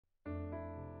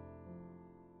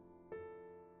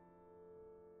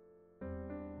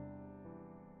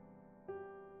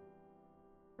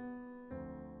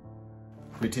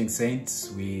Greetings,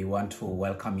 saints. We want to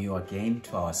welcome you again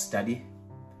to our study.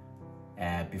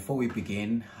 Before we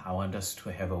begin, I want us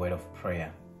to have a word of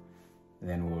prayer.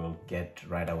 Then we'll get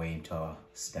right away into our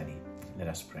study. Let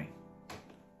us pray.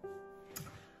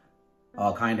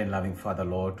 Our kind and loving Father,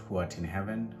 Lord, who art in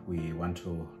heaven, we want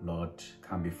to, Lord,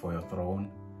 come before your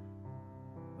throne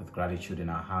with gratitude in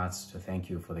our hearts to thank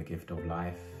you for the gift of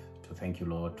life, to thank you,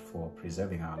 Lord, for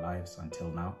preserving our lives until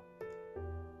now.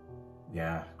 We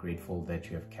are grateful that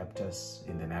you have kept us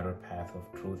in the narrow path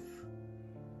of truth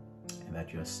and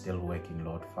that you are still working,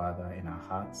 Lord Father, in our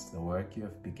hearts, the work you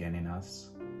have begun in us.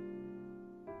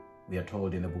 We are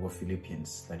told in the book of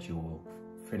Philippians that you will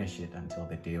finish it until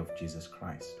the day of Jesus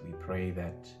Christ. We pray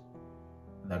that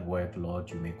that work, Lord,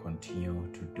 you may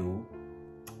continue to do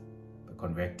by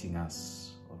convicting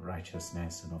us of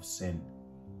righteousness and of sin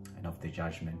and of the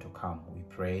judgment to come. We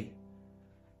pray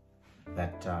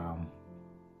that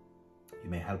you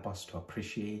may help us to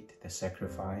appreciate the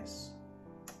sacrifice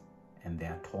and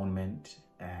the atonement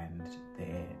and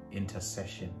the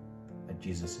intercession that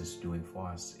Jesus is doing for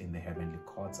us in the heavenly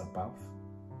courts above.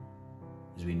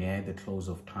 As we near the close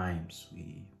of times,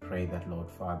 we pray that, Lord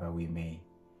Father,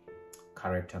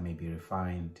 character may be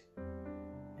refined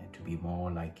and to be more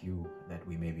like you, that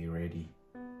we may be ready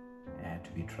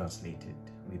to be translated.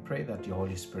 We pray that your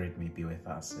Holy Spirit may be with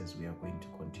us as we are going to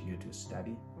continue to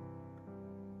study.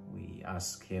 We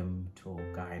ask him to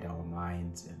guide our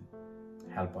minds and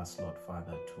help us, Lord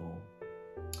Father,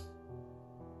 to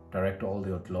direct all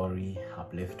your glory,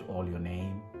 uplift all your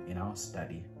name in our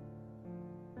study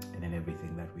and in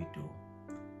everything that we do.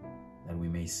 That we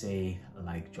may say,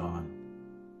 like John,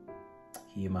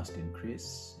 he must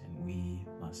increase and we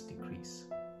must decrease.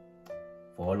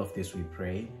 For all of this we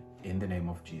pray in the name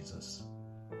of Jesus.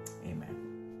 Amen.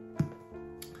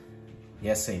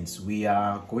 Yes, saints, we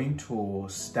are going to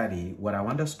study. What I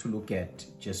want us to look at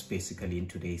just basically in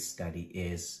today's study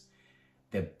is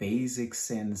the basic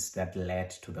sins that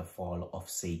led to the fall of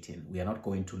Satan. We are not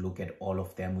going to look at all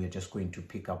of them. We're just going to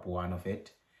pick up one of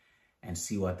it and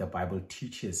see what the Bible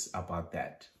teaches about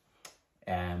that.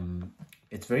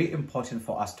 It's very important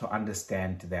for us to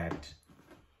understand that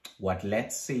what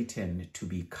led Satan to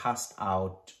be cast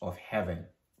out of heaven,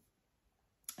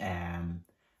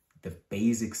 the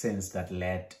basic sins that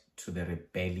led to the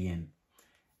rebellion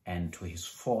and to his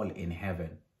fall in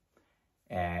heaven,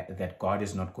 that God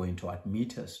is not going to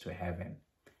admit us to heaven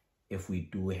if we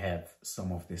do have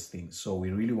some of these things. So we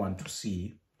really want to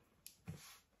see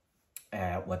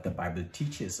what the Bible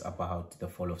teaches about the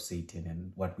fall of Satan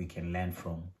and what we can learn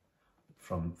from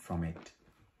it.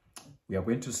 We are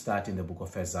going to start in the book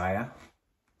of Isaiah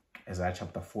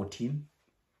chapter 14.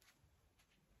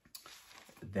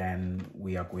 Then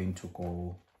we are going to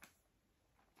go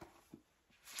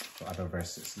to other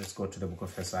verses. Let's go to the book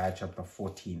of Isaiah chapter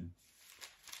 14,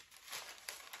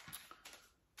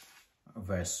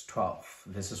 verse 12.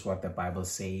 This is what the Bible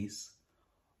says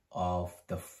of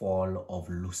the fall of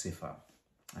Lucifer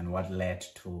and what led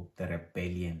to the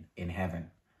rebellion in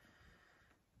heaven.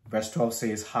 Verse 12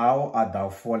 says, "How art thou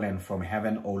fallen from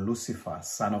heaven, O Lucifer,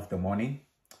 son of the morning?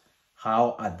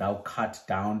 How art thou cut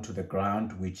down to the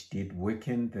ground, which did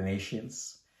weaken the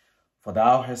nations? For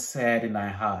thou hast said in thy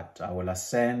heart, I will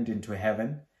ascend into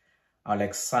heaven. I will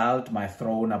exalt my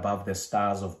throne above the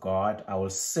stars of God. I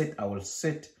will sit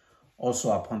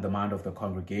also upon the mount of the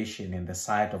congregation in the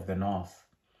sight of the north.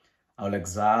 I will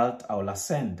exalt, I will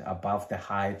ascend above the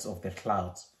heights of the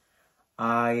clouds.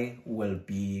 I will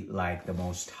be like the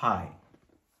Most High."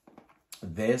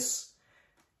 This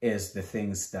is the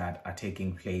things that are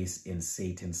taking place in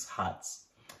Satan's hearts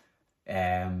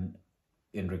in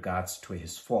regards to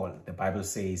his fall. The Bible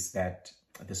says that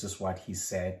this is what he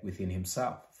said within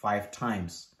himself. 5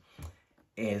 times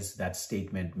is that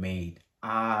statement made.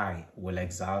 I will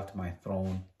exalt my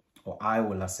throne, or I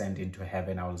will ascend into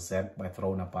heaven. I will set my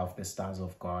throne above the stars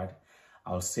of God.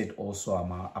 I will sit also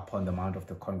upon the mount of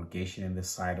the congregation in the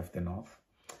side of the north.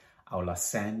 I will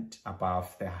ascend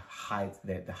above the heights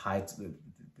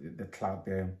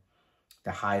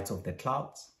of the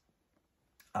clouds.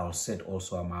 I will sit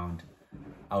also among.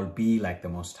 I will be like the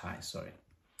Most High.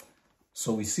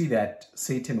 So we see that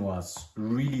Satan was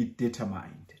really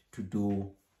determined to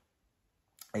do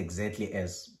exactly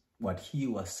as what he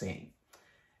was saying.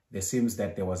 There seems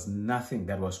that there was nothing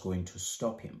that was going to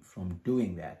stop him from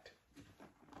doing that.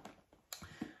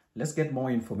 Let's get more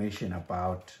information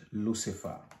about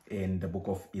Lucifer in the book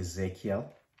of Ezekiel.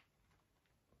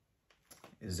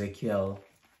 Ezekiel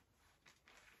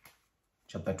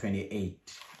chapter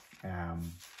 28.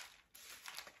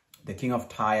 The king of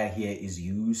Tyre here is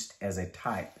used as a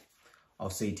type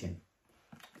of Satan.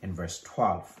 in verse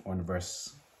 12. On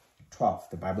verse 12,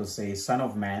 the Bible says, Son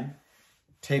of man,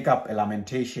 take up a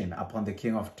lamentation upon the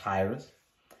king of Tyre,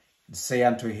 and say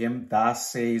unto him,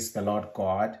 Thus says the Lord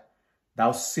God,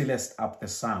 Thou sealest up the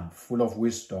sum, full of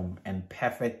wisdom and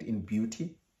perfect in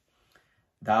beauty.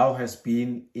 Thou hast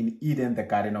been in Eden, the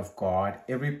garden of God.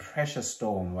 Every precious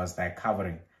stone was thy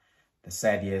covering, the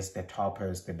sardius, the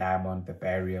topaz, the diamond, the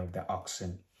beryl, the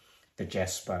oxen, the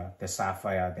jasper, the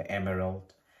sapphire, the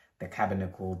emerald, the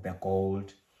carbuncle, the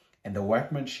gold, and the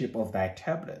workmanship of thy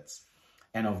tablets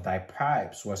and of thy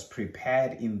pipes was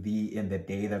prepared in thee in the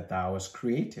day that thou wast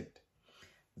created.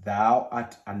 Thou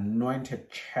art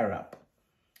anointed cherub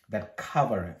that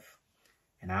covereth,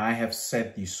 and I have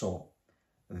set thee so.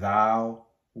 Thou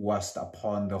wast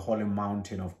upon the holy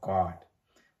mountain of God.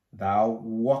 Thou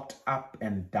walked up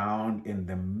and down in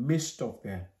the midst of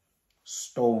the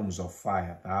stones of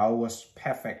fire. Thou wast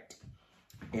perfect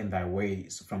in thy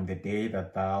ways from the day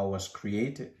that thou wast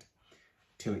created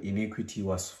till iniquity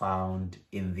was found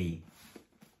in thee.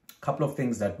 A couple of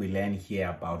things that we learn here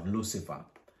about Lucifer.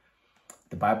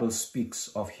 The Bible speaks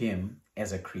of him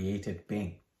as a created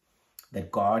being,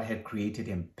 that God had created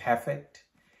him perfect.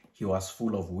 He was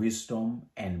full of wisdom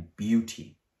and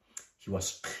beauty. He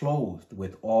was clothed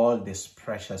with all these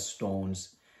precious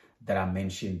stones that are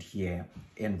mentioned here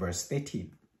in verse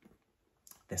 13.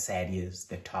 The sardius,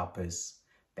 the topaz,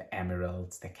 the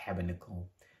emeralds, the carbuncle,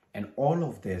 and all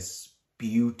of this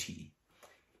beauty.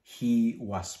 He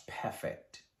was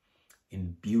perfect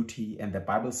in beauty, and the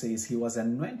Bible says he was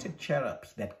anointed cherub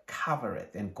that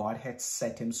covereth, and God had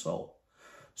set him so.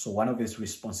 So one of his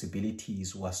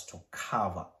responsibilities was to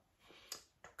cover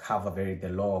the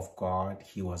law of God.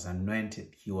 He was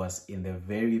anointed. He was in the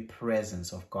very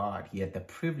presence of God. He had the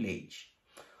privilege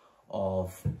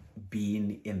of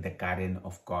being in the garden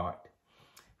of God.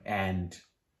 And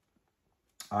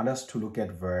I want us to look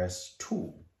at verse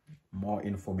 2, more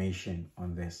information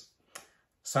on this.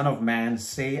 Son of man,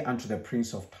 say unto the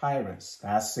prince of Tyre,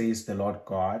 Thus says the Lord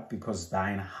God, because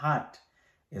thine heart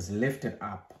is lifted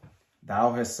up.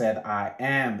 Thou hast said, I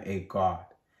am a God.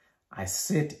 I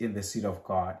sit in the seat of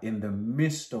God, in the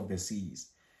midst of the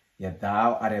seas. Yet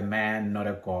thou art a man, not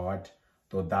a God,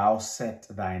 though thou set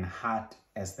thine heart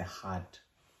as the heart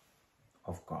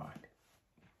of God.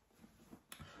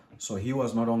 So he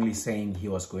was not only saying he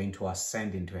was going to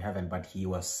ascend into heaven, but he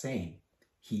was saying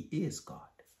he is God.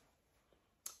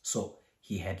 So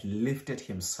he had lifted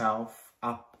himself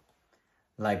up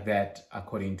like that,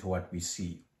 according to what we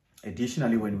see.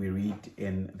 Additionally, when we read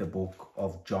in the book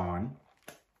of John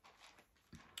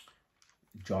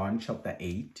chapter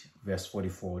 8, verse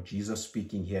 44, Jesus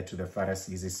speaking here to the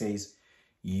Pharisees, he says,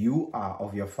 You are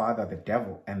of your father the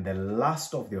devil, and the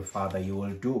lust of your father you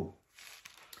will do.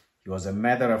 He was a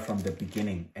murderer from the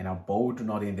beginning, and abode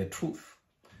not in the truth.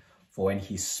 For when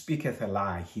he speaketh a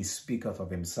lie, he speaketh of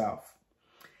himself.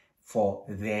 For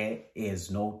there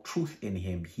is no truth in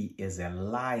him. He is a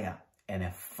liar and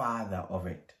a father of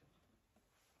it.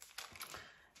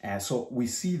 So we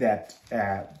see that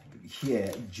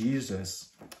here Jesus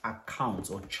accounts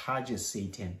or charges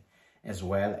Satan as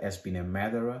well as being a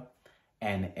murderer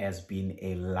and as being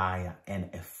a liar and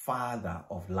a father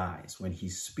of lies. When he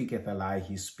speaketh a lie,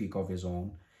 he speak of his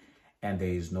own, and there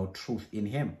is no truth in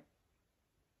him.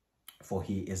 For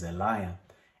he is a liar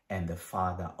and the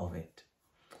father of it.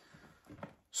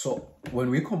 So when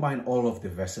we combine all of the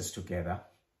verses together,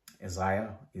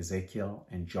 Isaiah, Ezekiel,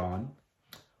 and John,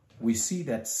 we see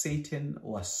that Satan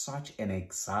was such an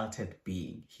exalted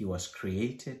being. He was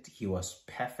created. He was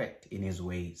perfect in his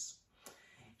ways.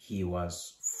 He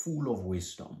was full of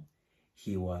wisdom.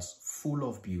 He was full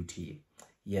of beauty.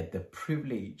 Yet the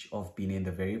privilege of being in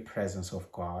the very presence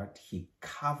of God, he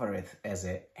covereth as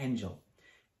an angel,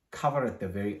 covereth the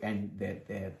very end,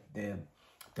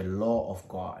 the law of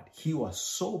God. He was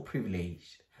so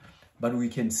privileged. But we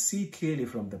can see clearly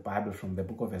from the Bible, from the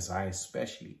book of Isaiah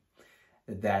especially,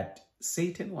 that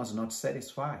Satan was not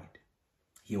satisfied.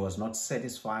 He was not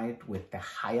satisfied with the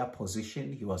higher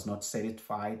position. He was not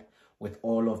satisfied with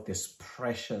all of these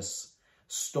precious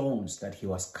stones that he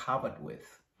was covered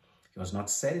with. He was not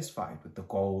satisfied with the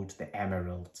gold, the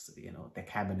emeralds, the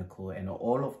carbuncle, and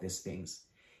all of these things.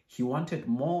 He wanted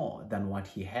more than what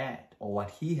he had or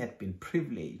what he had been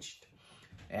privileged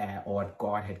or what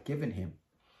God had given him.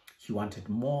 He wanted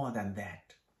more than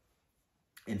that.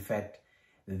 In fact,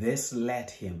 this led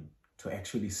him to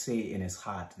actually say in his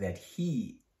heart that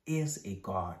he is a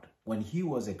God when he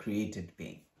was a created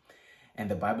being. And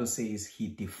the Bible says he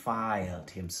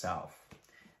defiled himself.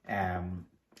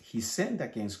 He sinned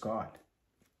against God.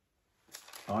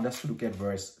 I want us to look at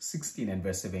verse 16 and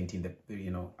verse 17, that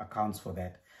accounts for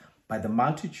that. By the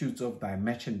multitudes of thy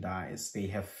merchandise, they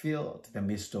have filled the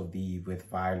midst of thee with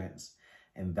violence.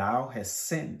 And thou hast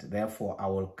sinned, therefore I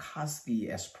will cast thee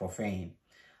as profane.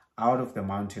 Out of the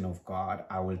mountain of God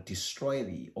I will destroy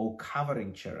thee, O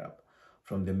covering cherub,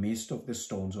 from the midst of the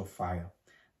stones of fire.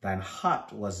 Thine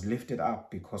heart was lifted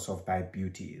up because of thy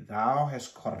beauty. Thou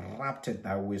hast corrupted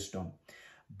thy wisdom.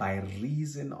 By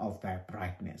reason of thy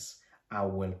brightness, I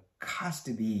will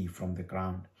cast thee from the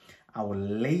ground. I will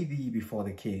lay thee before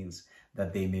the kings,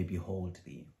 that they may behold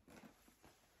thee.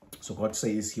 So God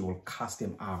says he will cast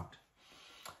him out,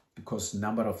 because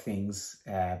number of things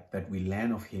that we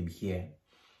learn of him here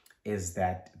is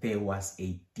that there was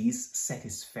a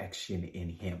dissatisfaction in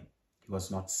him. He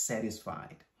was not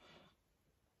satisfied.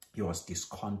 He was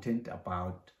discontent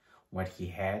about what he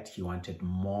had. He wanted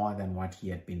more than what he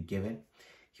had been given.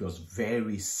 He was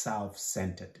very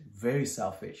self-centered, very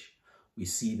selfish. We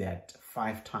see that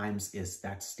 5 times is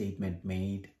that statement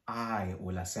made, I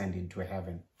will ascend into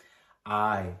heaven.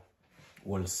 I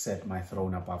will set my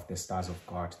throne above the stars of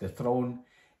God. The throne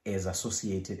is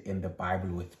associated in the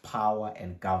Bible with power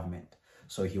and government.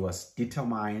 So he was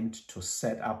determined to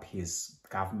set up his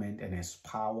government and his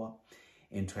power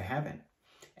into heaven.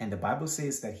 And the Bible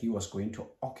says that he was going to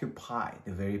occupy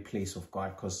the very place of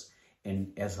God, because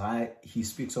he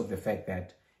speaks of the fact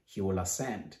that he will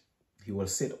ascend. He will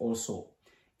sit also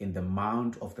in the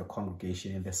mount of the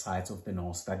congregation in the sides of the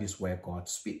north. That is where God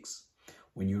speaks.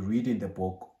 When you read in the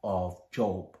book of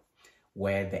Job,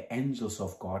 where the angels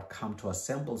of God come to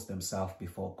assemble themselves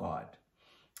before God,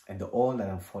 and all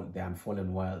the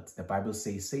unfallen world, the Bible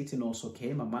says Satan also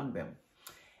came among them.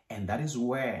 And that is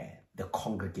where the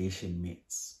congregation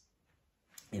meets,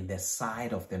 in the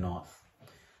side of the north.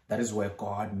 That is where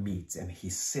God meets, and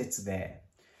he sits there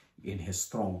in his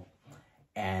throne.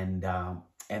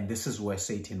 And this is where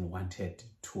Satan wanted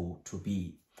to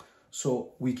be.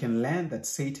 So we can learn that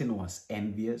Satan was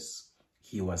envious.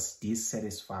 He was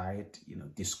dissatisfied,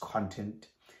 discontent.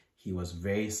 He was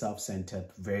very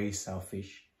self-centered, very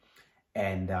selfish.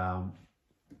 And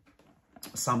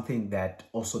something that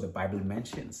also the Bible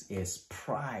mentions is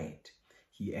pride.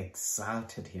 He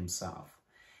exalted himself.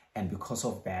 And because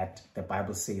of that, the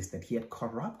Bible says that he had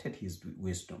corrupted his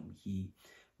wisdom. He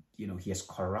has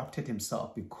corrupted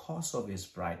himself because of his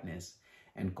brightness.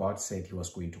 And God said he was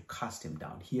going to cast him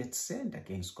down. He had sinned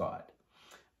against God.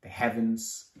 The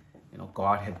heavens,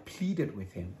 God had pleaded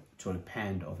with him to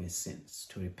repent of his sins,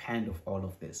 to repent of all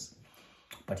of this.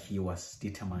 But he was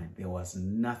determined. There was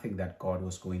nothing that God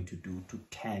was going to do to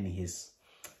turn his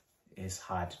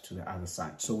heart to the other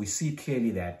side. So we see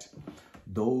clearly that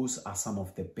those are some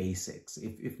of the basics,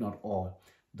 if not all,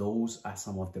 those are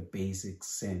some of the basic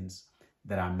sins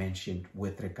that are mentioned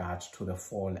with regards to the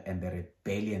fall and the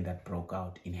rebellion that broke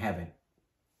out in heaven.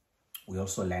 We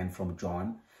also learn from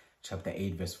John chapter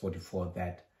 8 verse 44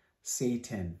 that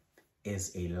Satan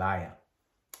is a liar.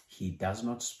 He does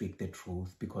not speak the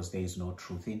truth because there is no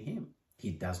truth in him. He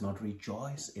does not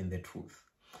rejoice in the truth.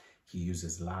 He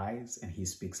uses lies and he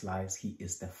speaks lies. He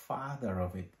is the father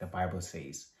of it, the Bible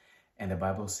says. And the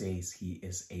Bible says he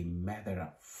is a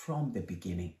murderer from the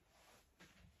beginning.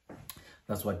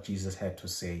 That's what Jesus had to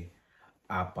say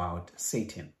about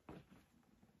Satan.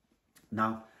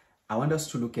 Now, I want us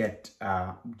to look at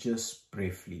just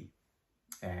briefly.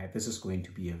 This is going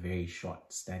to be a very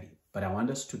short study, but I want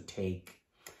us to take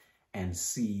and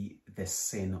see the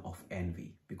sin of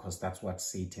envy, because that's what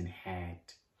Satan had.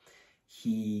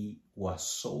 He was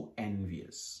so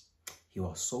envious. He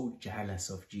was so jealous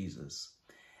of Jesus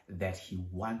that he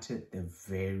wanted the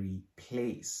very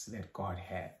place that God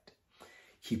had.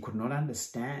 He could not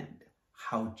understand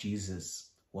how Jesus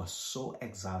was so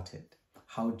exalted,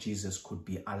 how Jesus could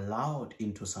be allowed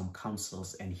into some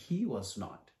councils and he was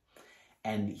not.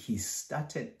 And he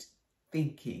started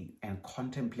thinking and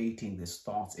contemplating these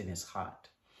thoughts in his heart.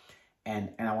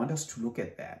 And I want us to look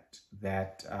at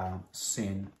that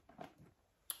sin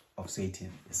of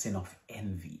Satan, the sin of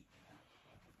envy,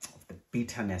 of the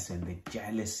bitterness and the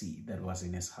jealousy that was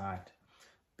in his heart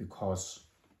because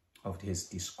of his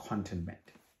discontentment.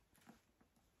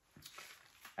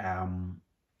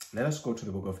 Let us go to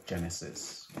the book of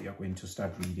Genesis. We are going to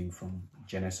start reading from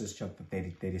Genesis chapter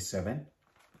 37.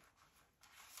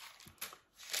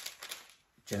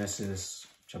 Genesis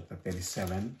chapter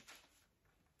 37.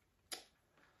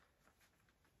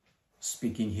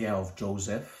 Speaking here of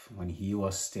Joseph when he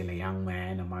was still a young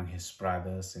man among his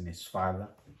brothers and his father.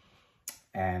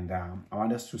 And I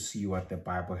want us to see what the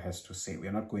Bible has to say. We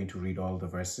are not going to read all the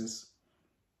verses.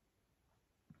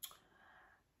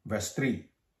 Verse 3.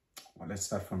 Well, let's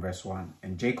start from verse 1.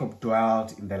 And Jacob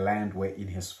dwelt in the land wherein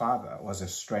his father was a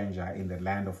stranger, in the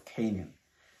land of Canaan.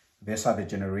 These are the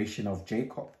generation of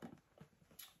Jacob.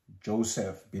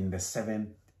 Joseph, being the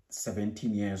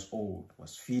 17 years old,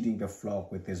 was feeding the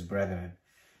flock with his brethren,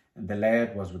 and the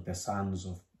lad was with the sons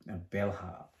of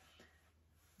Bilhah,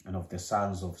 and of the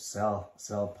sons of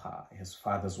Zilpah, his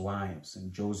father's wives.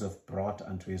 And Joseph brought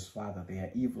unto his father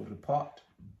their evil report.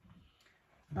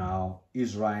 Now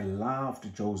Israel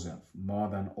loved Joseph more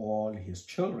than all his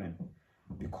children,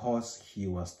 because he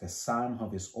was the son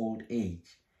of his old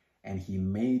age, and he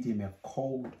made him a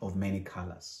coat of many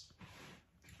colors.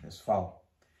 Verse 4.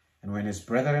 And when his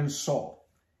brethren saw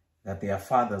that their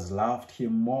fathers loved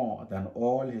him more than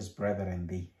all his brethren,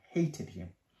 they hated him,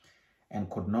 and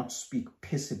could not speak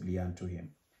peaceably unto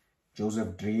him.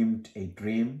 Joseph dreamed a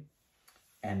dream,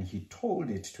 and he told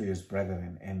it to his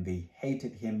brethren, and they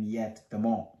hated him yet the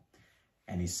more.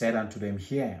 And he said unto them,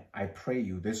 Hear, I pray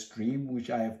you, this dream which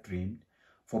I have dreamed.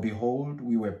 For behold,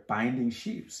 we were binding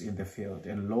sheep in the field,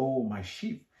 and lo, my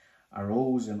sheep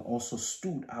arose and also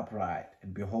stood upright.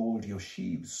 And behold, your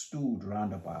sheep stood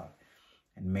round about,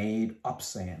 and made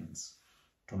obeisance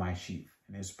to my sheep.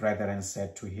 And his brethren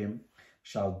said to him,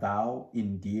 Shalt thou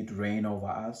indeed reign over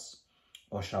us,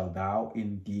 or shalt thou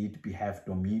indeed have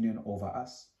dominion over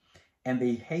us? And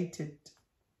they hated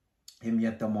him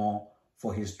yet the more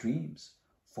for his dreams,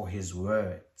 for his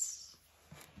words.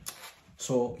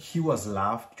 So he was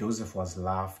loved, Joseph was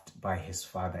loved by his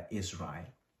father Israel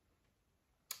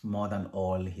more than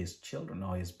all his children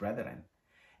or his brethren.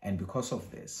 And because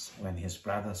of this, when his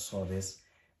brothers saw this,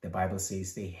 the Bible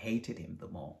says they hated him the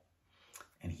more.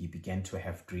 And he began to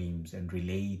have dreams and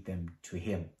relayed them to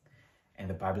him. And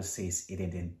the Bible says it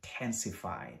had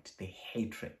intensified the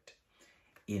hatred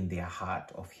in their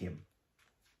heart of him.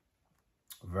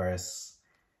 Verse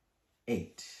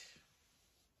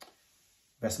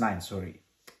 9, sorry.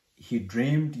 He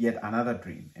dreamed yet another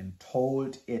dream, and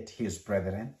told it his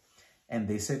brethren. And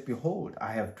they said, Behold,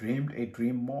 I have dreamed a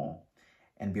dream more.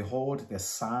 And behold, the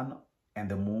sun and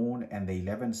the moon and the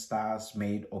 11 stars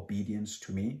made obedience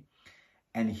to me.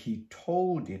 And he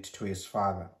told it to his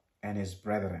father and his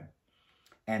brethren.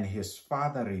 And his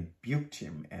father rebuked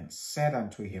him and said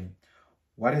unto him,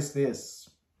 What is this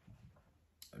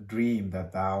dream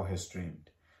that thou hast dreamed?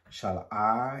 Shall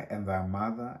I and thy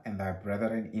mother and thy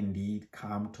brethren indeed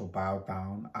come to bow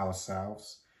down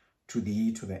ourselves to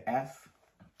thee to the earth?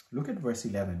 Look at verse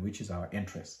 11, which is our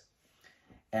interest.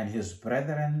 And his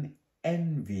brethren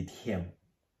envied him,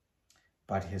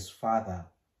 but his father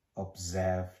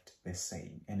observed the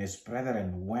same. And his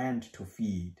brethren went to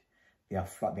feed their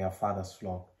father's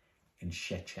flock in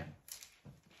Shechem.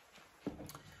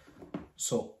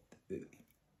 So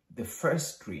the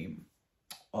first dream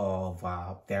of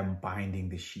them binding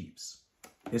the sheep,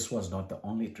 this was not the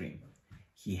only dream.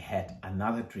 He had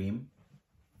another dream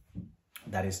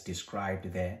that is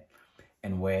described there,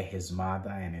 and where his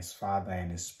mother and his father and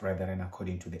his brethren,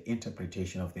 according to the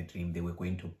interpretation of the dream, they were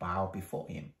going to bow before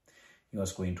him. He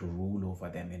was going to rule over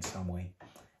them in some way,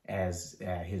 as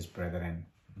his brethren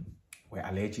were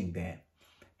alleging there.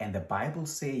 And the Bible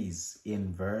says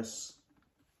in verse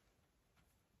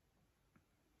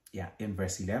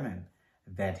 11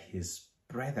 that his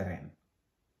brethren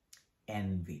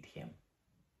envied him,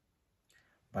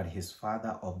 but his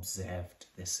father observed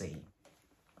the same.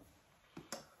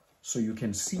 So you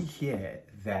can see here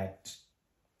that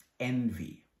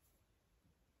envy,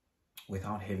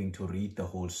 without having to read the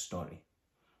whole story,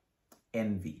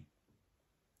 envy,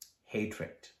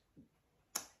 hatred,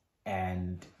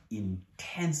 and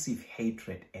intensive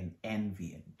hatred and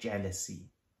envy and jealousy,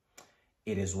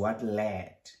 it is what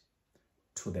led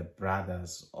to the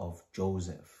brothers of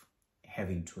Joseph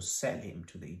having to sell him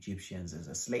to the Egyptians as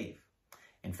a slave.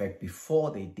 In fact, before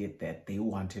they did that, they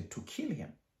wanted to kill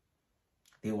him.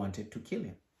 They wanted to kill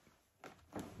him.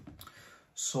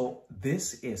 So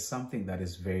this is something that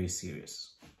is very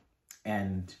serious.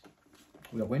 And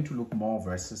we are going to look more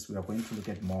verses. We are going to look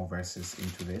at more verses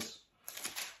into this.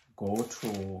 Go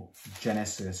to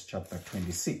Genesis chapter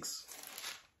 26.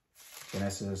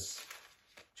 Genesis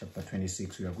chapter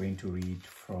 26, we are going to read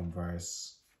from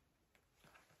verse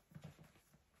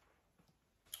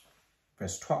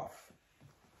 12.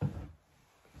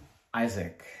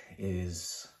 Isaac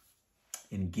is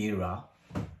in Gerar.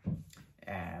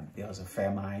 There was a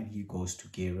famine. He goes to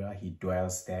Gerar. He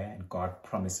dwells there, and God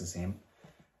promises him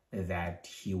that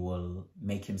he will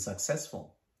make him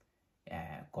successful.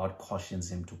 God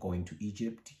cautions him to go into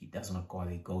Egypt. He does not go.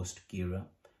 He goes to Gerar,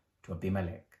 to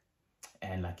Abimelech.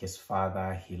 And like his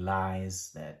father, he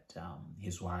lies that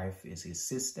his wife is his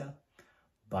sister.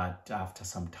 But after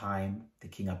some time, the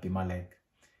king Abimelech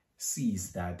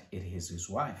sees that it is his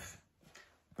wife.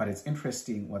 But it's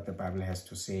interesting what the Bible has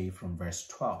to say from verse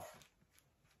 12.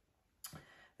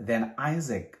 Then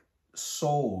Isaac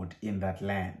sowed in that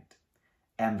land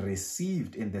and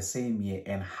received in the same year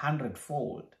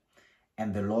 100-fold.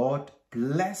 And the Lord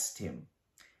blessed him.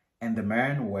 And the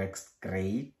man waxed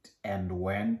great and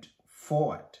went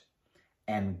forward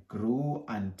and grew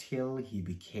until he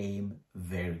became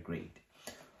very great.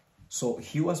 So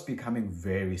he was becoming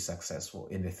very successful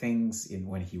in the things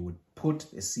when he would put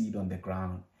the seed on the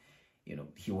ground.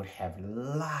 He would have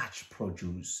large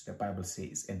produce, the Bible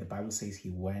says. And the Bible says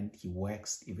he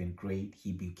waxed even great.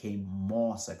 He became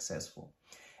more successful.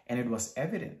 And it was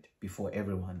evident before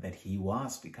everyone that he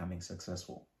was becoming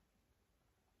successful.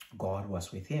 God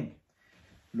was with him.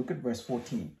 Look at verse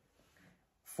 14.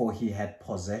 For he had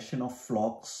possession of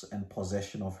flocks and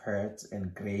possession of herds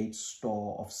and great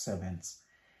store of servants.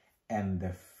 And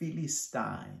the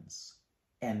Philistines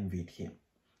envied him.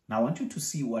 Now I want you to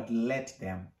see what led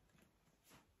them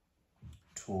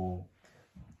to,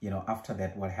 after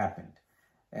that, what happened.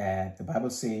 The Bible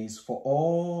says, for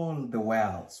all the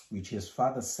wells which his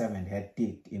father's servant had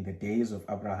digged in the days of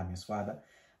Abraham his father,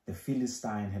 the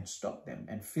Philistine had stopped them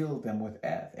and filled them with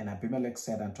earth. And Abimelech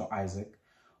said unto Isaac,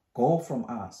 go from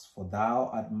us, for thou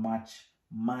art much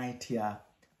mightier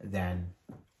than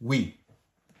we.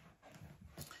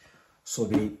 So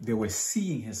they were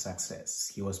seeing his success.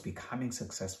 He was becoming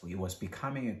successful. He was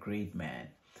becoming a great man.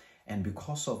 And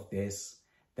because of this,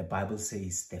 the Bible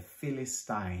says the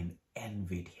Philistine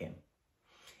envied him.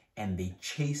 And they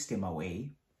chased him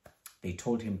away. They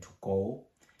told him to go.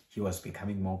 He was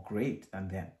becoming more great than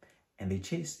them. And they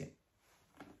chased him.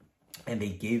 And they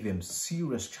gave him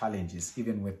serious challenges,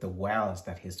 even with the wells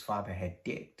that his father had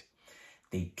digged.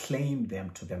 They claimed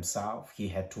them to themselves. He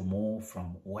had to move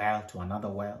from well to another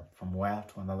well, from well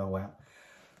to another well.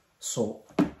 So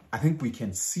I think we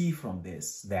can see from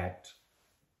this that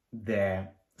the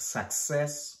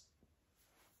success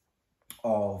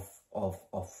of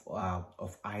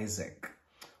Isaac,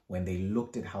 when they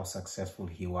looked at how successful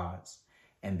he was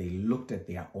and they looked at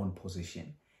their own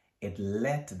position, it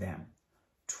led them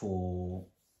to,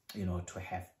 to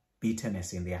have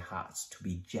bitterness in their hearts, to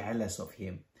be jealous of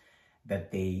him,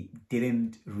 that they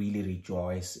didn't really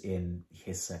rejoice in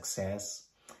his success,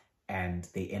 and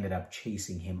they ended up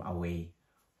chasing him away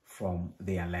from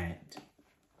their land.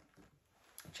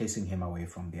 Chasing him away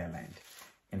from their land.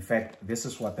 In fact, this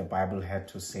is what the Bible had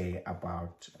to say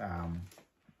about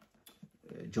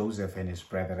Joseph and his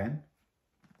brethren.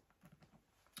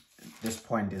 This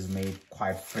point is made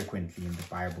quite frequently in the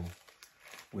Bible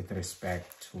with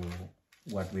respect to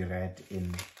what we read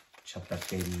in chapter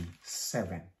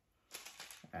 37.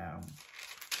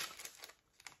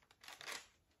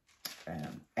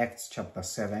 Acts chapter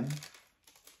 7.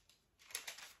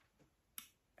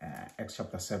 Acts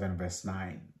chapter 7 verse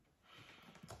 9.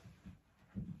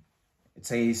 It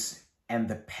says, and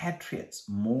the patriots,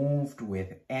 moved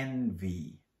with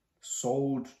envy,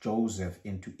 sold Joseph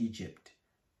into Egypt,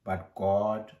 but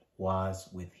God was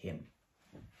with him.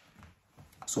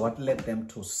 So what led them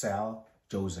to sell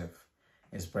Joseph,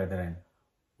 his brethren,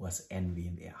 was envy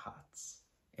in their hearts.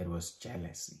 It was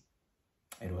jealousy.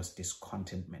 It was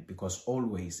discontentment, because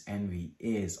always envy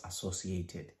is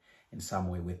associated in some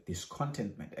way with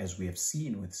discontentment, as we have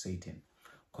seen with Satan,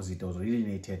 because it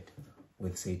originated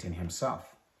with Satan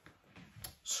himself.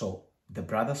 So the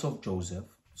brothers of Joseph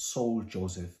sold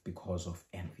Joseph because of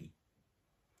envy.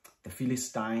 The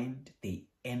Philistines, they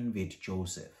envied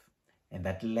Joseph, and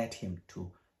that led him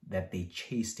to that they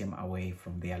chased him away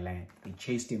from their land. They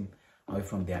chased him away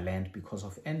from their land because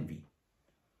of envy.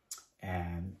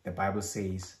 And the Bible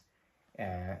says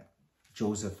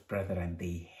Joseph's brethren,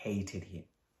 they hated him.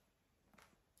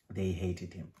 They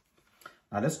hated him.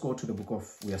 Now let's go to the book of,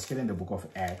 we are still in the book of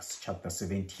Acts, chapter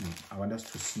 17. I want us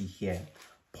to see here,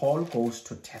 Paul goes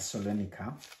to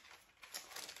Thessalonica,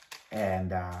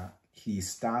 and he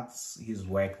starts his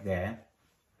work there,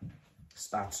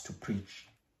 starts to preach.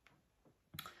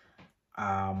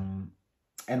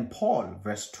 And Paul,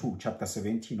 verse 2, chapter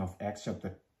 17 of Acts,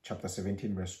 chapter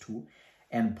 17, verse 2,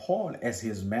 and Paul, as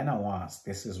his manner was,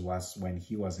 was when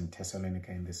he was in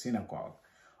Thessalonica in the synagogue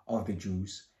of the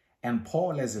Jews, and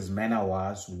Paul, as his manner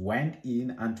was, went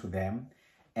in unto them,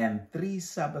 and 3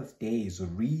 Sabbath days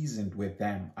reasoned with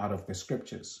them out of the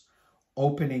scriptures,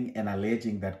 opening and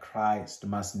alleging that Christ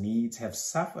must needs have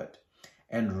suffered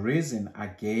and risen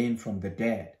again from the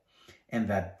dead, and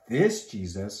that this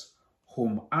Jesus,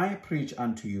 whom I preach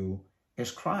unto you,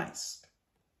 is Christ.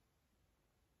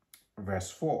 Verse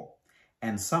 4,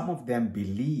 and some of them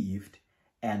believed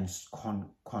and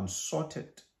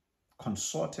consorted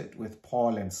with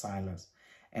Paul and Silas,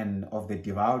 and of the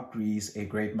devout Greeks a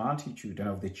great multitude, and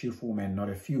of the chief women not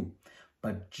a few.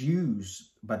 But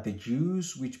the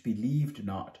Jews which believed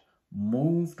not,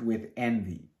 moved with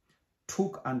envy,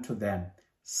 took unto them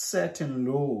certain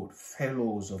lewd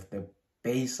fellows of the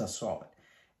baser sort,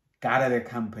 gathered a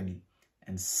company,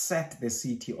 and set the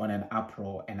city on an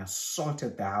uproar, and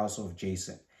assaulted the house of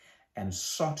Jason, and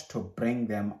sought to bring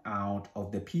them out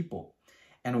of the people.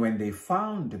 And when they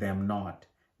found them not,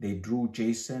 they drew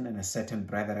Jason and a certain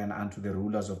brethren unto the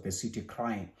rulers of the city,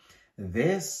 crying,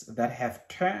 This that have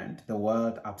turned the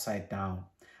world upside down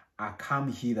are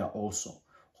come hither also,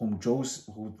 whom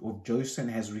Jason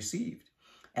has received.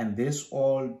 And this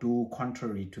all do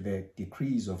contrary to the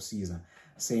decrees of Caesar,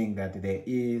 saying that there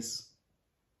is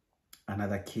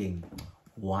another king,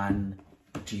 one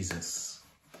Jesus.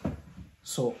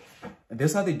 So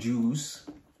these are the Jews,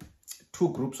 two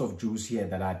groups of Jews here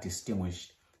that are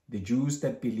distinguished. The Jews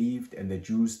that believed and the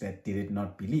Jews that did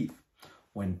not believe.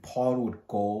 When Paul would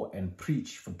go and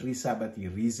preach for 3 Sabbaths, he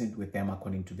reasoned with them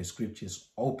according to the scriptures,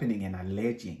 opening and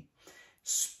alleging,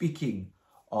 speaking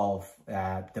of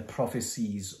the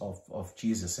prophecies of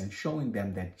Jesus and showing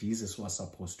them that Jesus was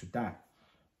supposed to die.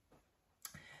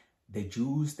 The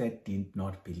Jews that did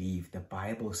not believe, the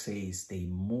Bible says they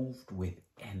moved with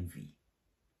envy.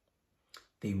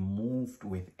 They moved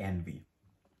with envy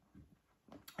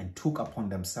and took upon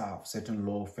themselves certain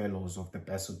low fellows of the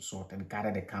best sort, and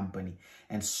gathered a company,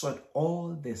 and set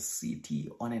all the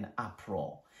city on an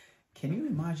uproar. Can you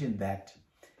imagine that?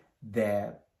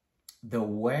 The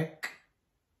work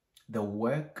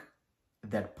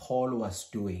that Paul was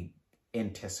doing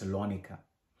in Thessalonica,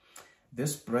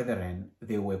 these brethren,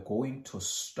 they were going to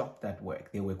stop that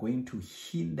work. They were going to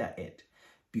hinder it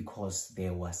because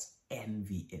there was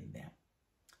envy in them.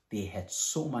 They had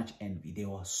so much envy. They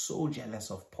were so jealous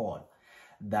of Paul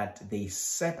that they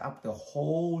set up the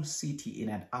whole city in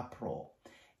an uproar,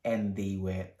 and they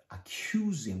were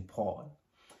accusing Paul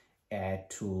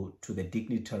to the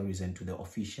dignitaries and to the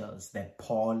officials that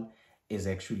Paul is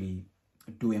actually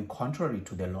doing contrary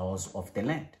to the laws of the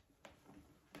land.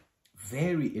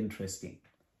 Very interesting,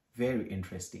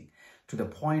 to the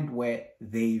point where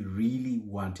they really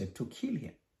wanted to kill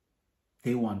him.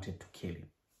 They wanted to kill him.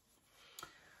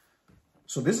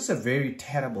 So this is a very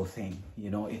terrible thing. You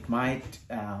know, it might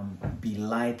be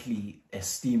lightly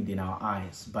esteemed in our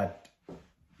eyes, but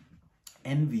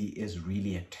envy is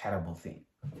really a terrible thing.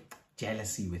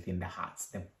 Jealousy within the hearts,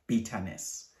 the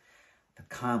bitterness that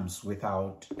comes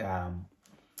without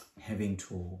having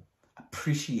to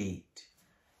appreciate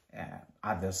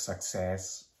others'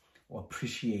 success or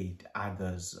appreciate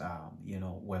others,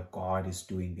 where God is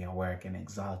doing their work and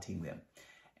exalting them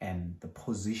and the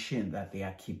position that they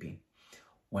are keeping.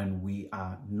 When we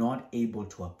are not able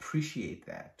to appreciate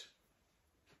that,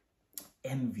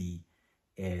 envy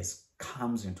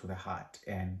comes into the heart,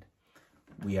 and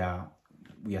we are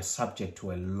subject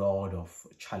to a lot of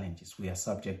challenges. We are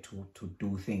subject to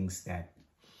do things that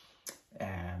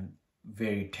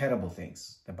very terrible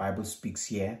things. The Bible speaks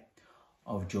here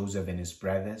of Joseph and his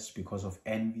brothers. Because of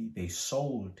envy, they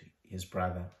sold his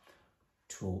brother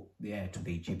to the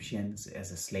Egyptians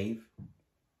as a slave,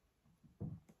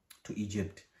 to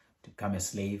Egypt to become a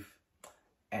slave.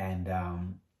 And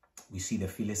we see the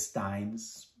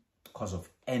Philistines, because of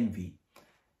envy,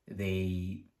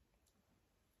 they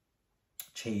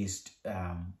chased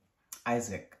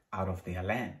Isaac out of their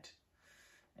land.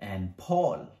 And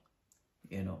Paul,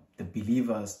 the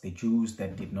believers, the Jews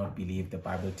that did not believe, the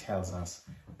Bible tells us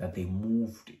that they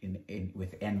moved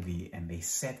with envy, and they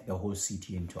set the whole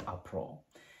city into uproar,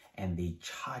 and they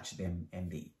charged them,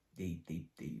 and they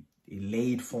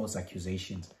laid false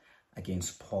accusations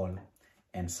against Paul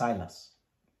and Silas.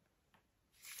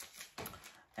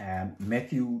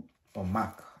 Matthew or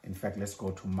Mark, in fact, let's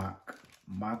go to Mark.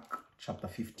 Mark chapter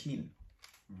 15,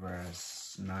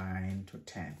 verse 9 to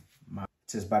 10. It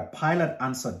says, But Pilate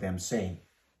answered them, saying,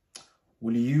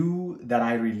 Will you that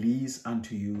I release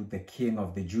unto you the King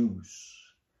of the Jews?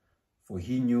 For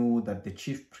he knew that the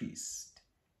chief priest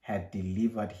had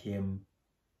delivered him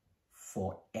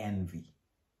for envy.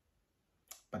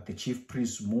 But the chief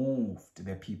priest moved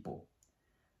the people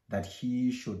that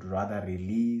he should rather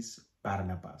release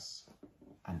Barnabas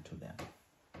unto them.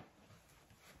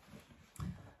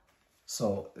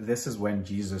 So this is when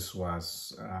Jesus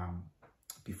was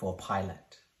before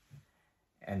Pilate.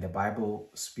 And the Bible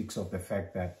speaks of the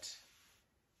fact that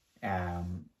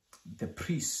the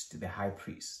priest, the high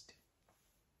priest,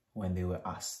 when they were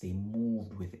asked, they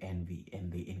moved with envy,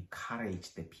 and they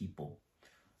encouraged the people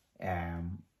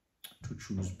to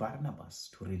choose Barnabas,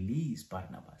 to release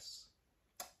Barnabas,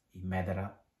 a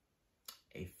murderer,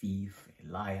 a thief,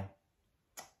 a liar,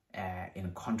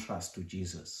 in contrast to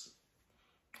Jesus.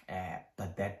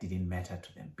 But that didn't matter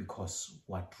to them, because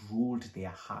what ruled their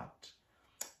heart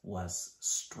was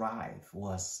strife,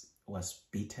 was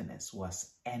bitterness,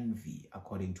 was envy,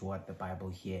 according to what the Bible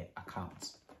here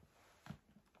accounts.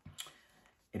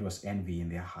 It was envy in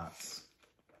their hearts.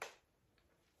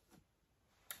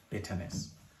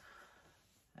 Bitterness.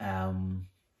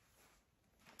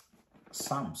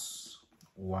 Psalms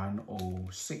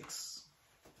 106.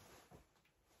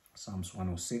 Psalms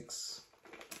 106.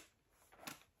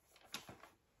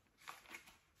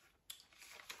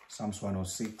 Psalms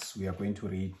 106, we are going to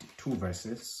read 2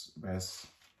 verses, verse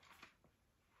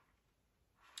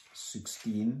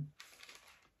 16,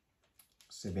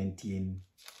 17.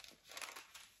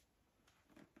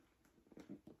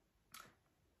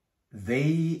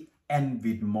 They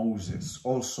envied Moses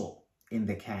also in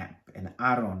the camp, and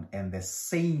Aaron and the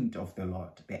saint of the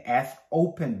Lord. The earth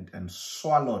opened and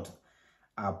swallowed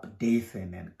up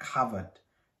Dathan and covered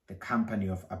the company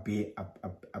of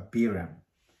Abiram.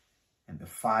 And the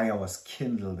fire was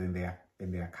kindled in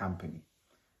their company.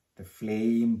 The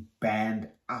flame burned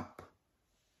up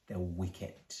the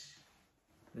wicked.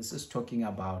 This is talking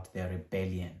about the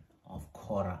rebellion of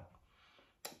Korah,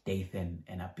 Dathan,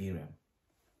 and Abiram.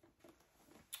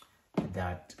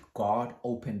 That God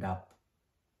opened up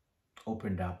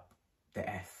the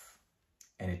earth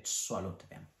and it swallowed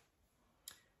them.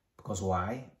 Because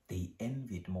why? They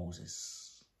envied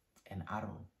Moses and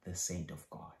Aaron, the saint of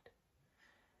God.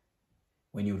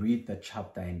 When you read the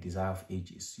chapter in Desire of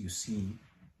Ages, you see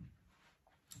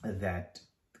that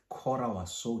Korah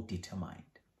was so determined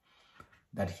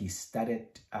that he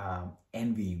started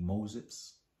envying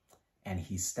Moses, and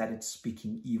he started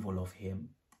speaking evil of him,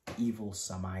 evil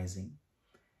surmising,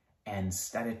 and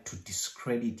started to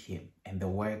discredit him and the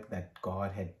work that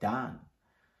God had done,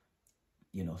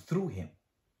 through him.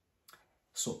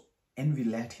 So envy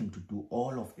led him to do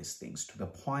all of these things, to the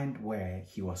point where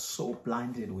he was so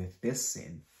blinded with this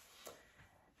sin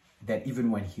that even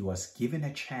when he was given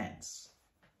a chance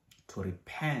to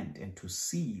repent and to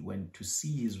see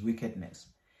his wickedness,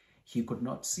 he could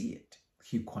not see it.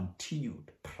 He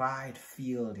continued. Pride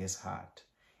filled his heart.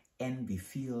 Envy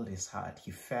filled his heart.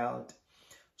 He felt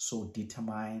so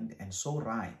determined and so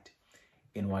right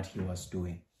in what he was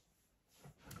doing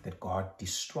that God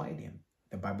destroyed him.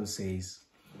 The Bible says,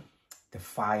 the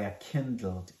fire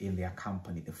kindled in their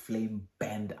company. The flame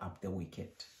burned up the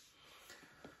wicked.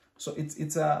 So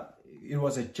it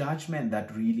was a judgment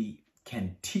that really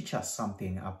can teach us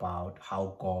something about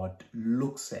how God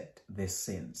looks at the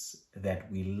sins that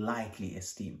we lightly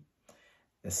esteem.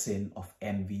 The sin of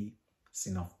envy,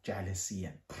 sin of jealousy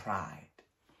and pride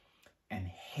and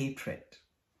hatred.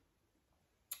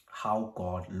 How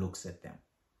God looks at them.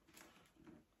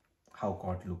 How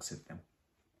God looks at them.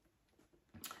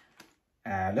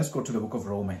 Let's go to the book of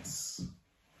Romans.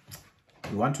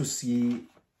 We want to see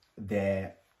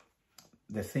the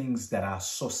things that are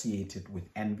associated with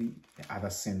envy, the other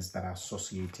sins that are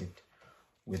associated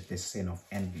with the sin of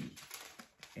envy.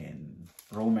 In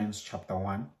Romans chapter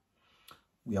 1,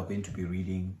 we are going to be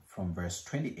reading from verse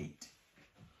 28.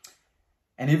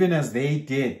 And even as they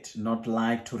did not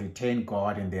like to retain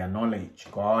God in their knowledge,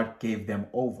 God gave them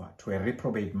over to a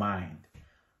reprobate mind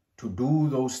to do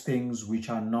those things which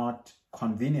are not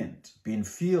convenient, being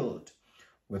filled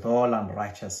with all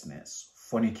unrighteousness,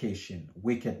 fornication,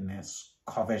 wickedness,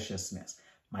 covetousness,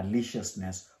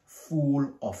 maliciousness,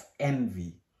 full of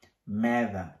envy,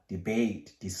 murder,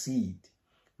 debate, deceit,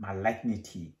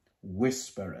 malignity,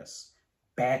 whisperers,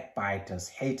 backbiters,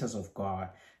 haters of God,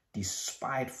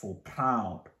 despiteful,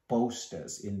 proud,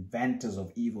 boasters, inventors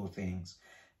of evil things,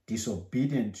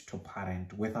 disobedient to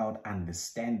parent, without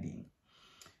understanding,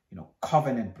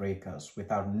 covenant breakers,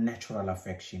 without natural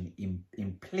affection,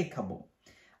 implacable,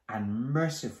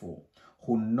 unmerciful,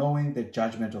 who knowing the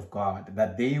judgment of God,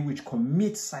 that they which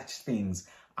commit such things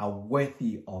are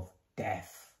worthy of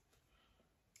death.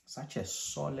 Such a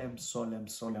solemn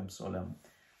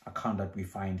account that we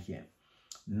find here.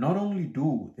 Not only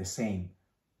do the same,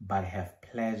 but have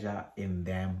pleasure in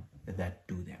them that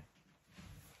do them.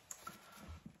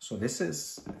 So this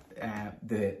is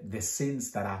the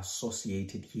sins that are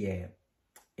associated here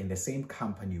in the same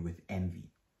company with envy.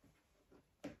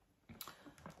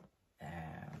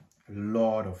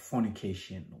 Lord of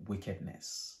fornication,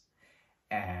 wickedness,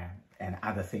 and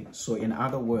other things. So in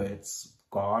other words,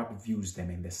 God views them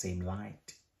in the same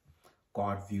light.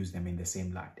 God views them in the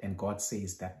same light. And God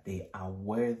says that they are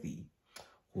worthy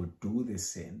who do the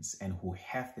sins and who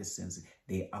have the sins.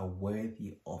 They are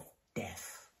worthy of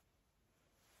death.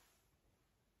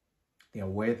 They are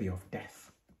worthy of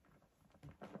death.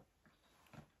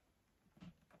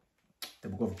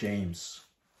 book of James,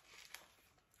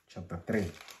 chapter 3.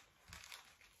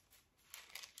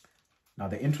 Now,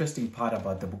 the interesting part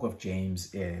about the book of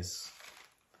James is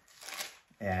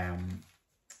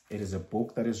it is a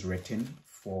book that is written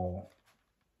for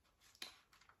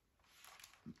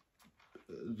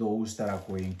those that are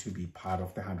going to be part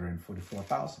of the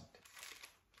 144,000.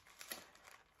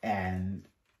 And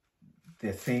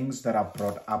the things that are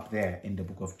brought up there in the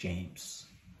book of James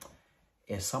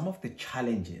is some of the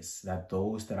challenges that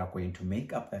those that are going to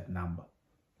make up that number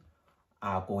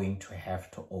are going to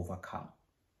have to overcome.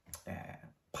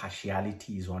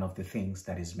 Partiality is one of the things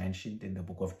that is mentioned in the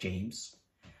book of James.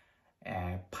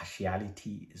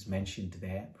 Partiality is mentioned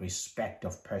there, respect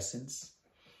of persons.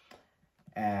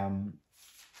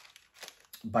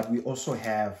 But we also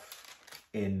have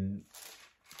in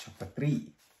chapter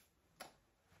 3,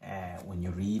 when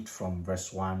you read from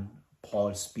verse 1,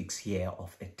 Paul speaks here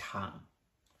of a tongue.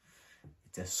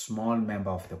 It's a small member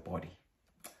of the body,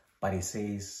 but he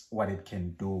says what it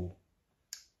can do,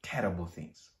 terrible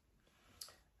things.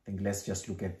 I think let's just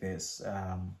look at this.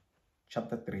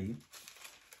 Chapter 3.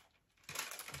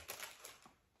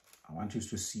 I want you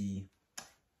to see,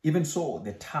 even so,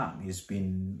 the tongue has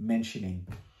been mentioning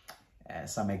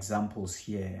some examples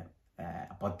here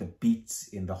about the beats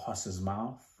in the horse's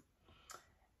mouth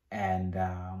and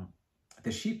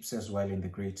the ships as well in the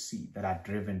great sea that are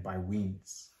driven by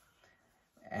winds.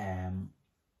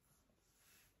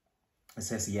 It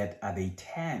says, yet are they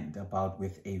turned about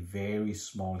with a very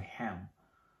small ham.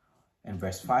 And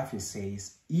verse 5, it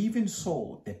says, even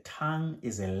so, the tongue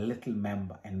is a little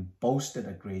member and boasted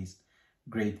against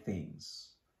great things.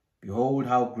 Behold,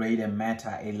 how great a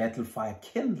matter a little fire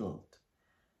kindled.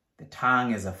 The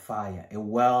tongue is a fire, a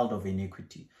world of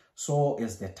iniquity. So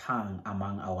is the tongue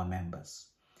among our members,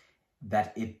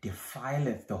 that it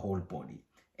defileth the whole body.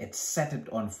 It setteth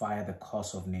on fire the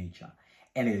course of nature,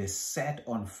 and it is set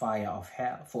on fire of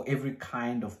hell. For every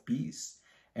kind of beast,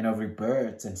 and of every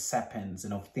birds and serpents,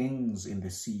 and of things in the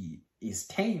sea is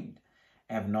tamed,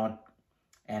 and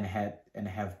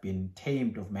have been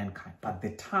tamed of mankind. But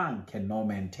the tongue can no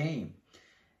man tame.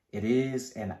 It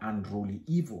is an unruly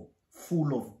evil,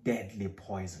 full of deadly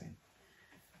poison.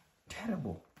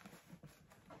 Terrible.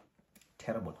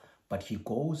 Terrible. But he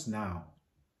goes now.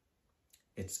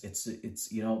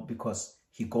 It's you know, because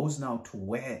he goes now to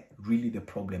where really the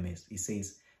problem is. He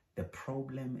says the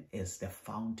problem is the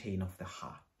fountain of the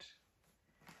heart.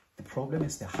 The problem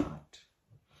is the heart.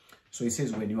 So he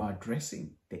says when you are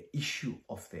addressing the issue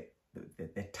of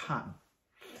the tongue,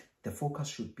 the focus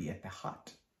should be at the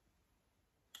heart.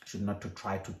 Should not to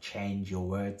try to change your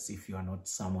words if you are not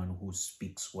someone who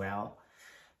speaks well,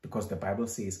 because the Bible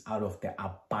says out of the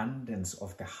abundance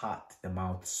of the heart the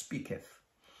mouth speaketh.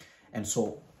 And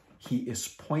so he is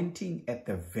pointing at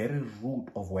the very root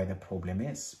of where the problem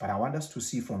is. But I want us to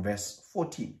see from verse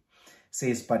 14. It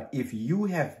says, but if you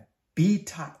have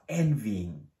bitter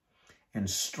envying and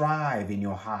strive in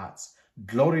your hearts,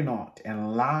 glory not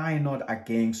and lie not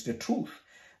against the truth.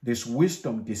 This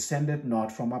wisdom descended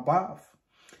not from above,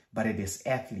 but it is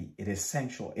earthly, it is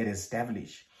sensual, it is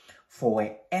devilish. For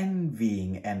where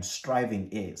envying and striving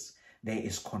is, there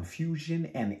is confusion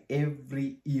and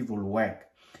every evil work.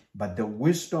 But the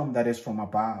wisdom that is from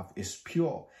above is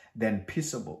pure, then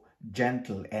peaceable,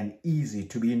 gentle, and easy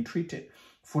to be entreated,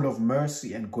 full of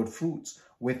mercy and good fruits,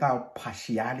 without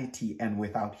partiality and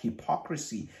without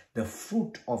hypocrisy. The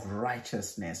fruit of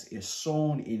righteousness is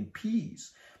sown in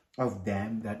peace of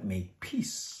them that make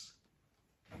peace.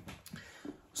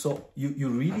 So you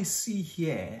really see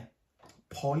here,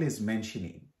 Paul is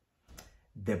mentioning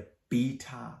the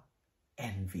bitter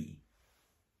envy.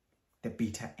 The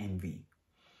bitter envy.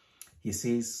 He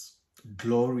says,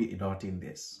 glory not in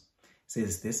this. He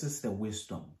says, this is the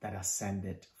wisdom that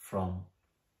ascended from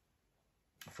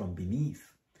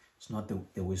beneath. It's not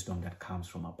the wisdom that comes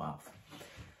from above.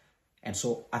 And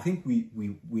so I think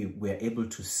we're able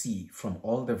to see from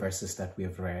all the verses that we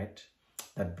have read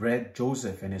that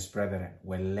Joseph and his brethren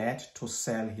were led to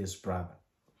sell his brother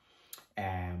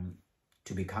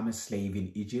to become a slave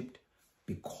in Egypt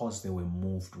because they were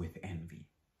moved with envy.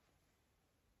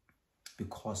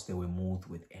 Because they were moved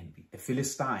with envy. The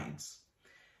Philistines,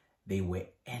 they were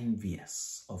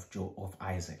envious of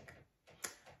Isaac.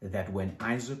 That when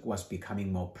Isaac was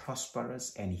becoming more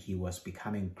prosperous and he was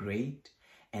becoming great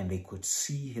and they could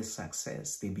see his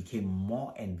success, they became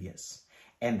more envious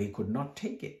and they could not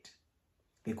take it.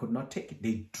 They could not take it.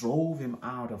 They drove him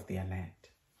out of their land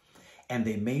and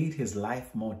they made his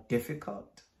life more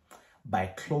difficult by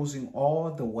closing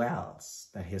all the wells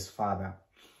that his father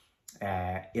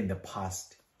in the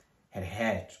past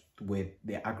had with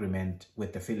the agreement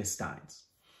with the Philistines.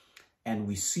 And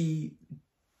we see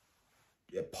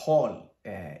Paul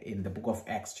in the book of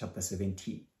Acts chapter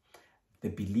 17, the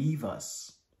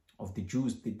believers of the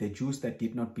Jews that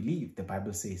did not believe, the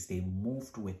Bible says they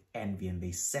moved with envy and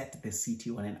they set the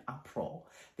city on an uproar.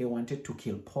 They wanted to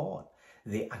kill Paul.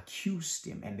 They accused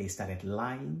him and they started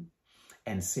lying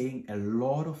and saying a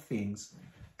lot of things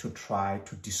to try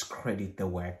to discredit the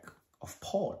work of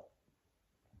Paul.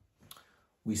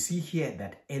 We see here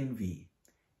that envy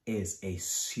is a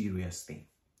serious thing,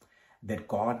 that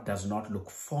God does not look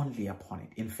fondly upon it.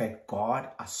 In fact, God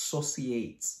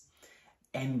associates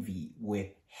envy with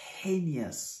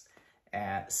heinous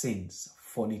sins,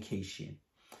 fornication,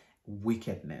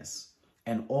 wickedness,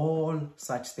 and all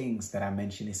such things that I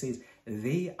mentioned. It says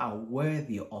they are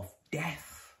worthy of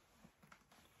death.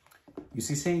 You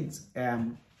see, saints,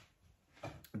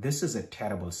 this is a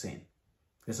terrible sin.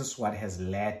 This is what has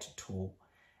led to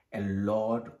a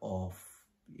lot of,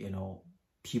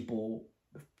 people,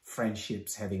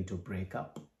 friendships having to break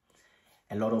up,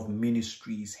 a lot of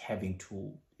ministries having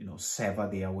to, sever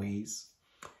their ways,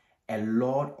 a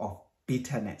lot of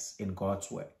bitterness in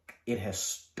God's work. It has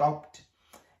stopped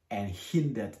and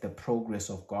hindered the progress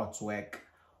of God's work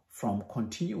from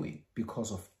continuing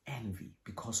because of envy,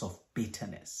 because of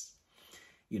bitterness,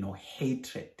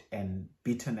 hatred and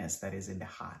bitterness that is in the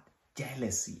heart.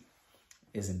 Jealousy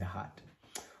is in the heart.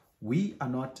 We are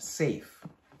not safe.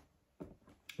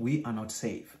 We are not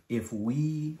safe if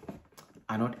we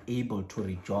are not able to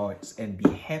rejoice and be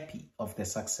happy of the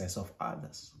success of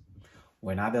others.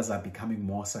 When others are becoming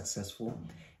more successful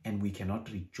and we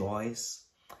cannot rejoice,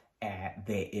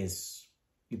 there is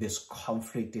this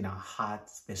conflict in our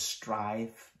hearts, the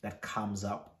strife that comes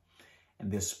up,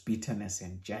 and this bitterness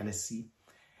and jealousy.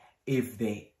 If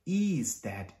there is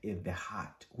that in the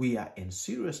heart, we are in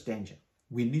serious danger.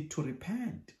 We need to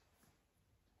repent.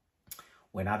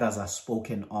 When others are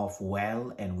spoken of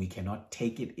well and we cannot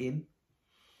take it in,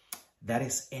 that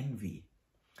is envy.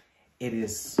 It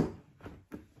is,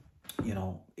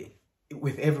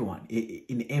 with everyone,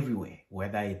 in every way,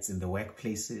 whether it's in the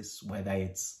workplaces, whether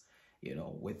it's,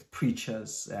 with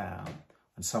preachers,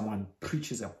 when someone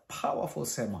preaches a powerful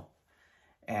sermon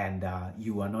and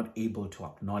you are not able to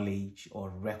acknowledge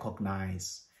or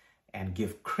recognize and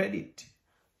give credit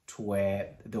to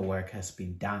where the work has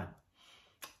been done.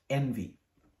 Envy.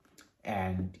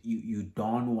 And you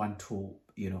don't want to,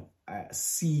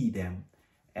 see them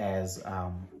as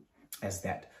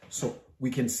that. So we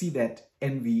can see that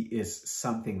envy is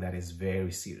something that is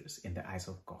very serious in the eyes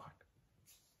of God.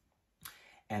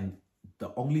 And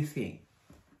the only thing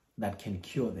that can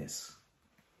cure this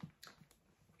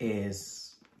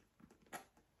is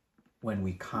when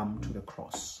we come to the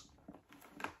cross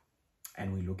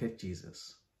and we look at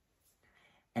Jesus.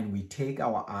 And we take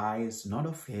our eyes, not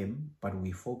of him, but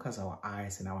we focus our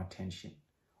eyes and our attention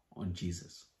on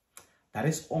Jesus. That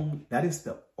is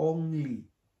the only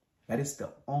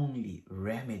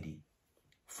remedy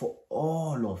for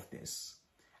all of this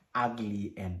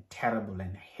ugly and terrible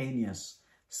and heinous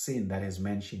sin that is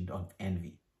mentioned on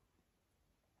envy.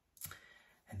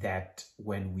 That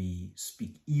when we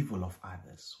speak evil of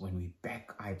others, when we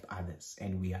backbite others,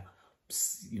 and we are,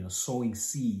 sowing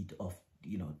seed of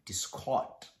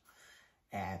discord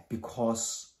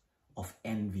because of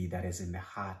envy that is in the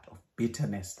heart, of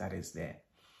bitterness that is there.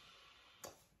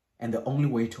 And the only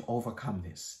way to overcome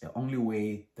this, the only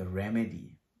way, the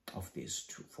remedy of this,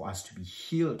 for us to be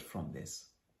healed from this,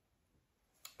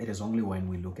 it is only when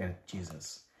we look at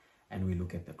Jesus and we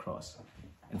look at the cross.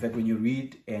 In fact, when you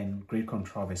read in Great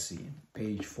Controversy,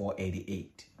 page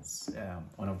 488, it's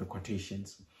one of the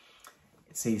quotations.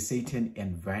 It says, Satan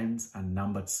invents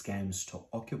unnumbered scams to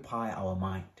occupy our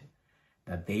mind,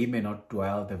 that they may not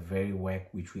dwell the very work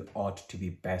which we ought to be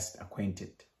best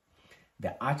acquainted.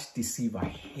 The arch-deceiver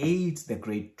hates the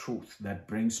great truth that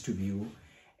brings to view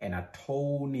an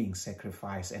atoning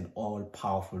sacrifice and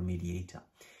all-powerful mediator.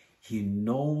 He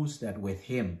knows that with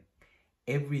him,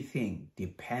 everything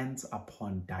depends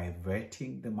upon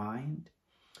diverting the mind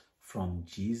from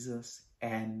Jesus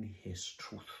and his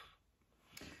truth.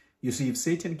 You see, if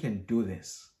Satan can do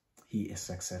this, he is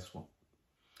successful.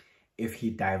 If he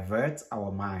diverts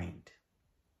our mind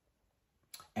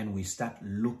and we start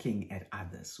looking at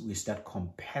others, we start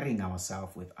comparing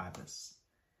ourselves with others,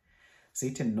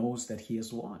 Satan knows that he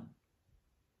has won.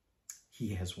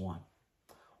 He has won.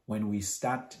 When we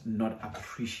start not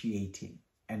appreciating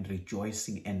and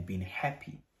rejoicing and being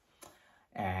happy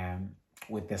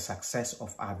with the success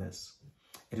of others,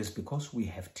 it is because we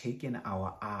have taken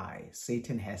our eye.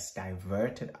 Satan has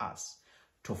diverted us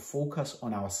to focus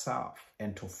on ourselves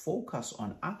and to focus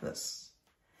on others.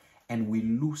 And we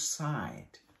lose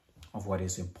sight of what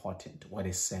is important, what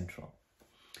is central.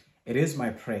 It is my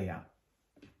prayer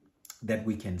that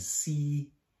we can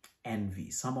see envy,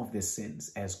 some of the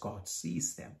sins as God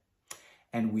sees them,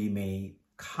 and we may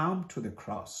come to the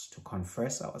cross to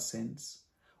confess our sins.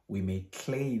 We may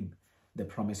claim the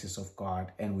promises of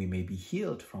God, and we may be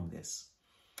healed from this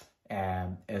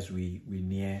as we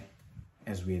near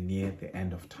the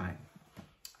end of time.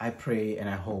 I pray and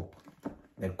I hope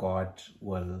that God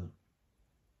will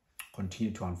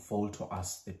continue to unfold to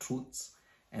us the truths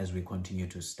as we continue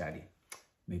to study.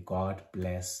 May God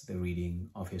bless the reading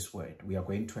of his word. We are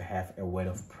going to have a word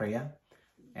of prayer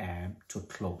to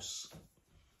close.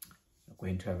 We're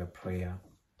going to have a prayer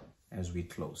as we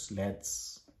close.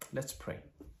 Let's pray.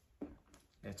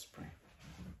 Let's pray.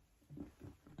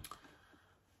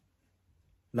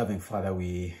 Loving Father,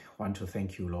 we want to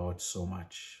thank you, Lord, so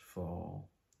much for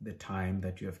the time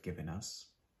that you have given us.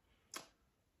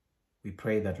 We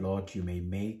pray that, Lord, you may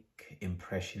make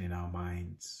impression in our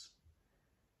minds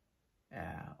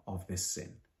of this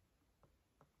sin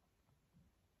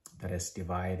that has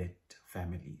divided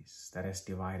families, that has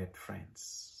divided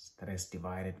friends, that has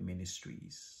divided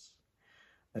ministries,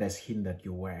 that has hindered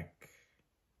your work,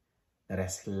 that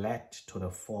has led to the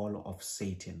fall of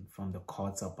Satan from the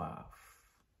courts above,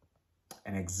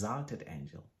 an exalted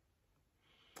angel.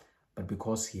 But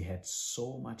because he had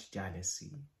so much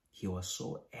jealousy, he was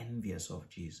so envious of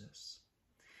Jesus,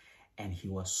 and he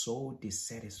was so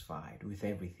dissatisfied with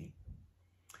everything,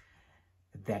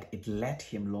 that it led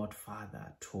him, Lord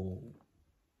Father, to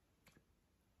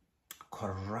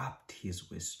corrupt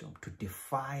his wisdom, to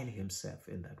defile himself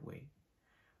in that way.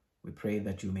 We pray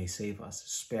that you may save us,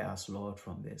 spare us, Lord,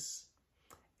 from this.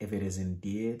 If it is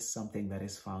indeed something that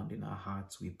is found in our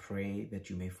hearts, we pray that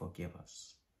you may forgive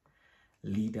us.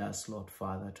 Lead us, Lord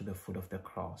Father, to the foot of the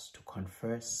cross, to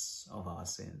confess of our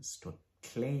sins, to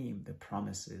claim the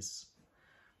promises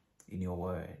in your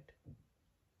word.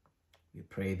 We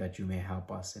pray that you may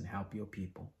help us and help your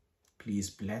people. Please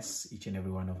bless each and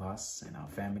every one of us and our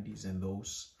families and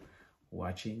those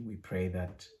watching. We pray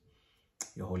that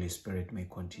your Holy Spirit may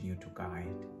continue to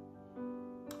guide.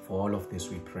 For all of this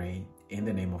we pray in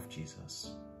the name of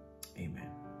Jesus. Amen.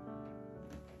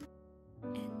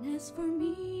 And as for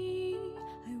me,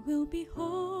 I will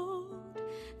behold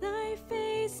thy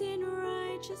face in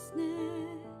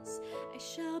righteousness. I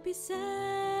shall be satisfied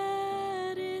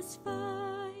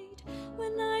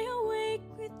when I awake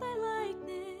with thy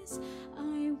likeness.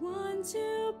 I want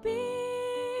to be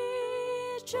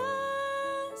just